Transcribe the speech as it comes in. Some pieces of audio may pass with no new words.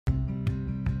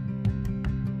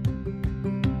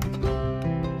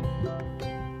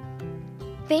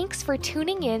Thanks for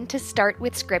tuning in to Start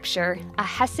with Scripture, a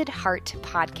Hesed Heart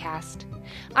podcast.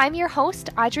 I'm your host,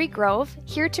 Audrey Grove,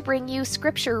 here to bring you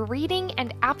scripture reading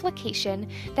and application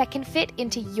that can fit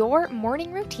into your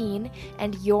morning routine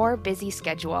and your busy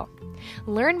schedule.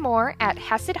 Learn more at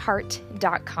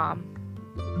HesedHeart.com.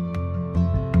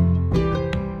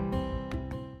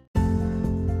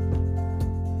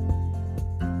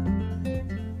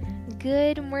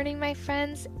 Good morning, my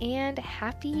friends, and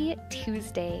happy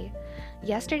Tuesday.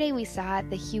 Yesterday we saw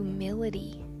the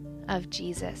humility of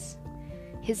Jesus,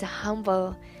 his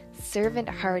humble,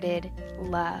 servant-hearted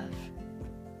love,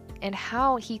 and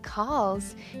how he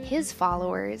calls his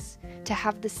followers to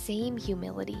have the same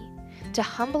humility, to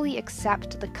humbly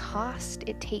accept the cost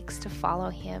it takes to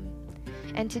follow him,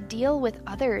 and to deal with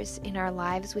others in our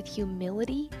lives with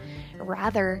humility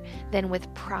rather than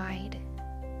with pride.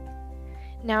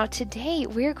 Now today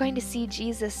we're going to see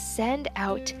Jesus send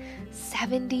out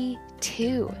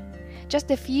 72.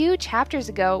 Just a few chapters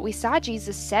ago, we saw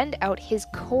Jesus send out his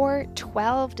core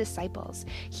 12 disciples.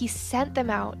 He sent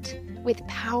them out with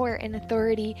power and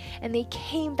authority, and they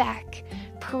came back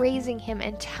praising him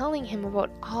and telling him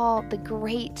about all the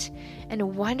great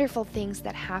and wonderful things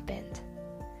that happened.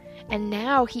 And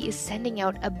now he is sending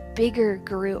out a bigger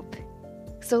group.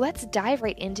 So let's dive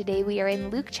right in today. We are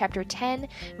in Luke chapter 10,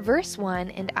 verse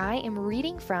 1, and I am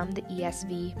reading from the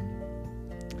ESV.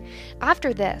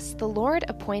 After this, the Lord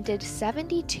appointed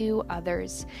 72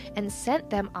 others and sent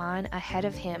them on ahead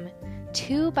of him,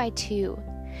 2 by 2,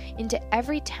 into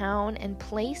every town and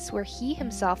place where he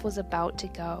himself was about to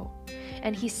go.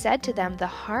 And he said to them, "The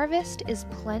harvest is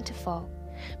plentiful,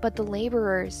 but the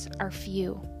laborers are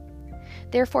few.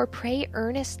 Therefore pray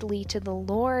earnestly to the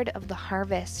Lord of the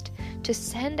harvest to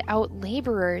send out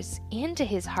laborers into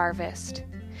his harvest.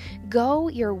 Go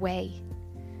your way.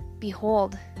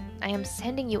 Behold, I am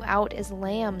sending you out as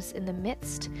lambs in the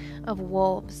midst of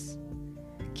wolves.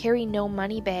 Carry no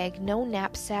money bag, no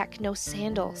knapsack, no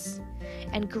sandals,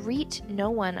 and greet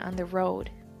no one on the road.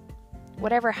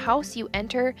 Whatever house you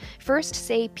enter, first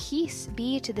say, 'Peace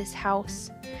be to this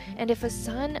house.' And if a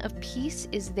son of peace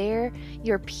is there,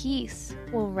 your peace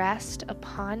will rest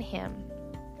upon him.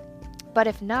 But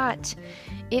if not,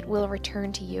 it will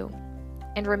return to you.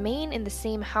 And remain in the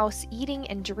same house, eating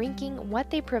and drinking what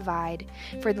they provide,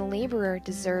 for the laborer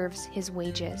deserves his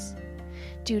wages.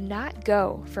 Do not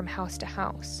go from house to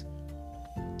house.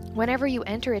 Whenever you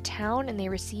enter a town and they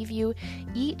receive you,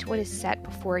 eat what is set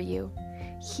before you.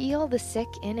 Heal the sick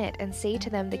in it and say to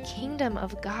them, 'The kingdom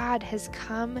of God has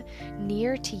come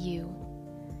near to you.'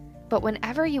 But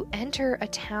whenever you enter a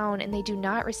town and they do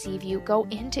not receive you, go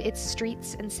into its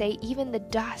streets and say, 'Even the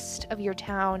dust of your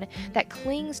town that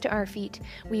clings to our feet,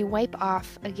 we wipe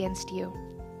off against you.'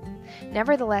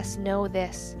 Nevertheless, know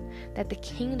this, that the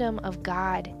kingdom of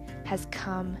God has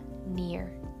come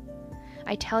near.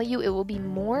 I tell you, it will be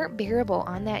more bearable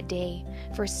on that day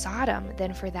for Sodom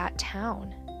than for that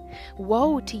town.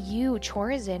 Woe to you,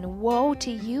 Chorazin! Woe to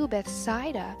you,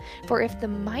 Bethsaida! For if the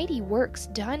mighty works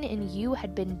done in you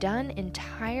had been done in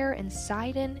Tyre and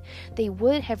Sidon, they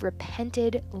would have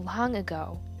repented long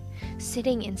ago,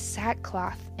 sitting in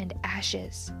sackcloth and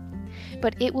ashes.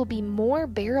 But it will be more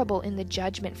bearable in the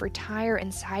judgment for Tyre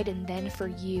and Sidon than for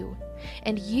you.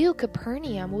 And you,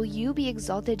 Capernaum, will you be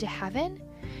exalted to heaven?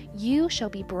 You shall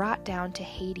be brought down to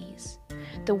Hades.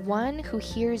 The one who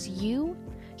hears you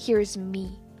hears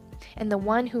me. And the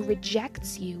one who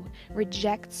rejects you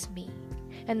rejects me.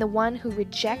 And the one who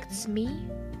rejects me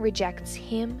rejects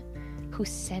him who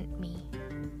sent me."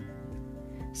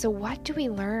 So what do we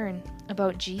learn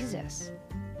about Jesus?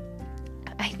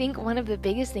 I think one of the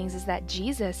biggest things is that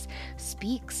Jesus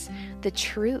speaks the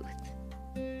truth.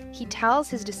 He tells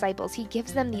his disciples, he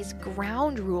gives them these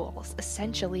ground rules,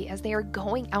 essentially, as they are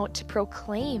going out to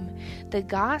proclaim the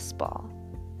gospel.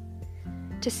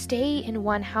 To stay in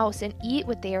one house and eat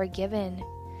what they are given,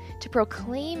 to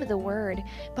proclaim the word,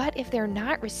 but if they're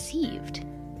not received,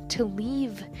 to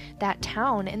leave that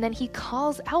town. And then he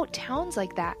calls out towns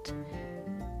like that.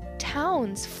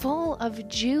 Towns full of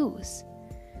Jews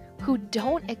who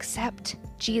don't accept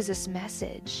Jesus'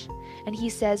 message. And he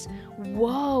says,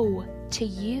 "Woe to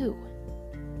you!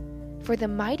 For the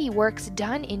mighty works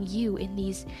done in you in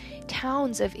these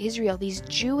towns of Israel, these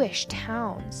Jewish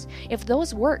towns, if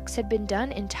those works had been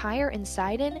done in Tyre and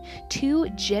Sidon, 2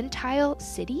 Gentile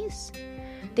cities,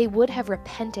 they would have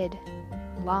repented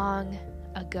long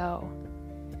ago."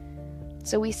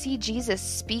 So we see Jesus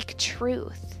speak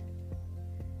truth.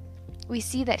 We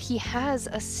see that he has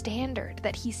a standard,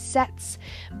 that he sets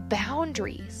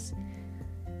boundaries.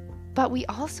 But we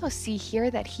also see here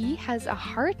that he has a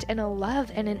heart and a love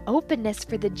and an openness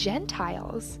for the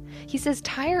Gentiles. He says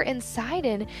Tyre and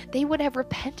Sidon, they would have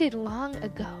repented long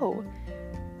ago.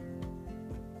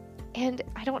 And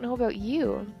I don't know about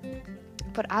you,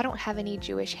 but I don't have any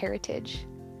Jewish heritage.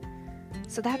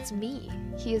 So that's me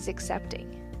he is accepting,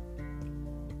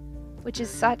 which is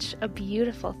such a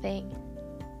beautiful thing.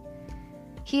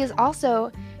 He is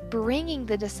also bringing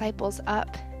the disciples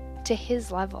up to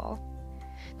his level.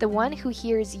 The one who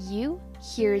hears you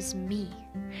hears me,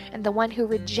 and the one who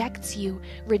rejects you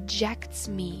rejects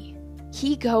me.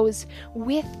 He goes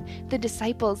with the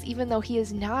disciples even though he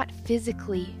is not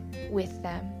physically with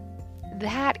them.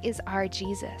 That is our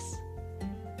Jesus.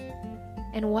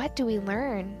 And what do we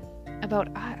learn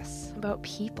about us, about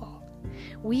people?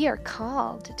 We are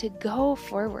called to go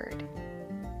forward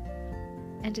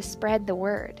and to spread the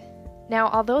word. Now,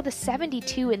 although the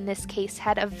 72 in this case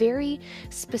had a very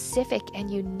specific and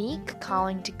unique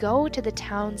calling to go to the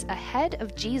towns ahead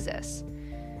of Jesus,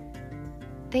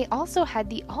 they also had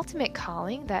the ultimate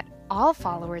calling that all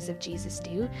followers of Jesus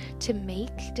do, to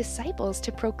make disciples,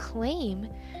 to proclaim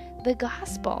the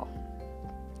gospel.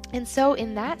 And so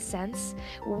in that sense,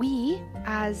 we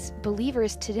as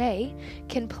believers today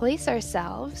can place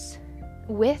ourselves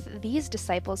with these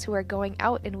disciples who are going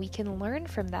out, and we can learn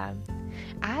from them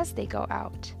as they go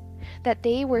out, that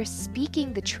they were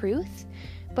speaking the truth,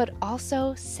 but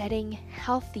also setting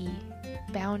healthy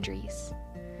boundaries.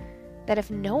 That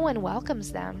if no one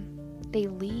welcomes them, they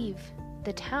leave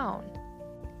the town.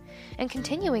 And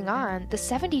continuing on, the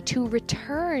 72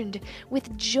 returned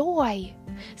with joy,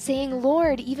 saying,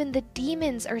 "Lord, even the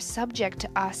demons are subject to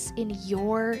us in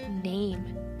your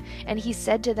name." And he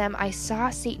said to them, "I saw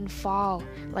Satan fall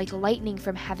like lightning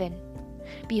from heaven.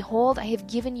 Behold, I have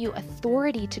given you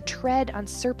authority to tread on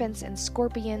serpents and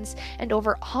scorpions and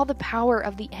over all the power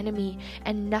of the enemy,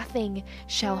 and nothing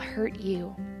shall hurt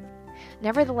you.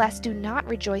 Nevertheless, do not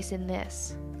rejoice in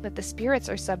this, that the spirits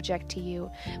are subject to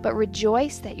you, but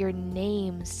rejoice that your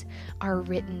names are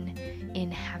written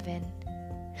in heaven."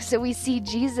 So we see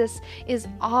Jesus is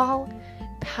all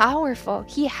powerful.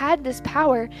 He had this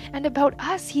power, and about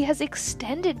us, he has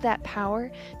extended that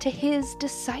power to his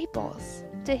disciples,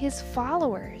 to his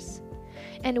followers.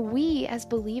 And we as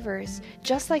believers,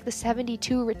 just like the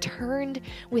 72 returned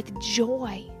with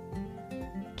joy,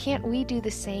 can't we do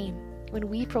the same? When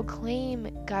we proclaim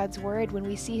God's word, when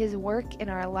we see his work in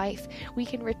our life, we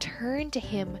can return to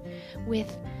him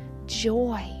with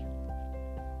joy.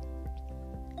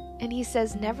 And he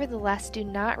says, "Nevertheless, do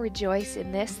not rejoice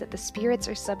in this, that the spirits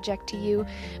are subject to you,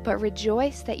 but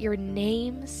rejoice that your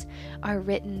names are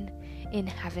written in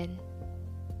heaven."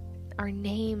 Our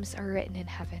names are written in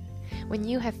heaven. When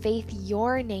you have faith,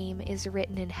 your name is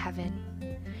written in heaven.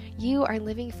 You are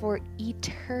living for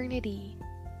eternity.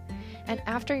 And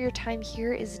after your time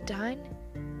here is done,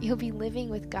 you'll be living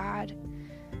with God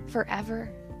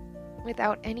forever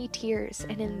without any tears.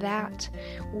 And in that,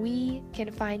 we can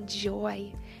find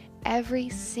joy every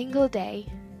single day,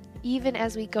 even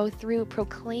as we go through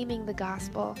proclaiming the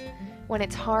gospel. When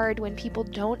it's hard, when people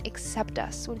don't accept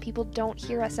us, when people don't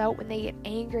hear us out, when they get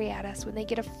angry at us, when they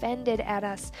get offended at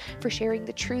us for sharing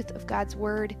the truth of God's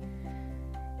word,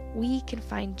 we can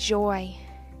find joy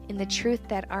in the truth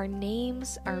that our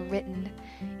names are written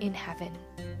in heaven.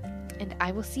 And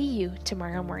I will see you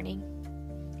tomorrow morning.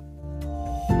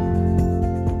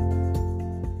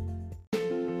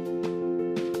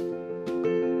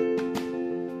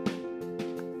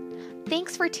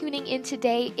 Thanks for tuning in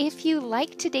today. If you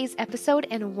liked today's episode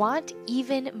and want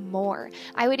even more,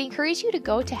 I would encourage you to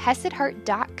go to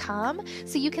HesedHeart.com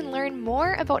so you can learn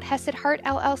more about Hesed Heart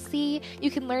LLC.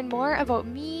 You can learn more about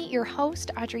me, your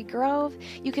host, Audrey Grove.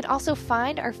 You can also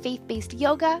find our faith-based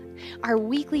yoga, our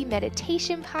weekly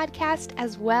meditation podcast,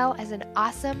 as well as an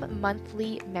awesome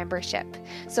monthly membership.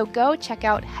 So go check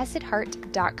out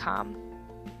HesedHeart.com.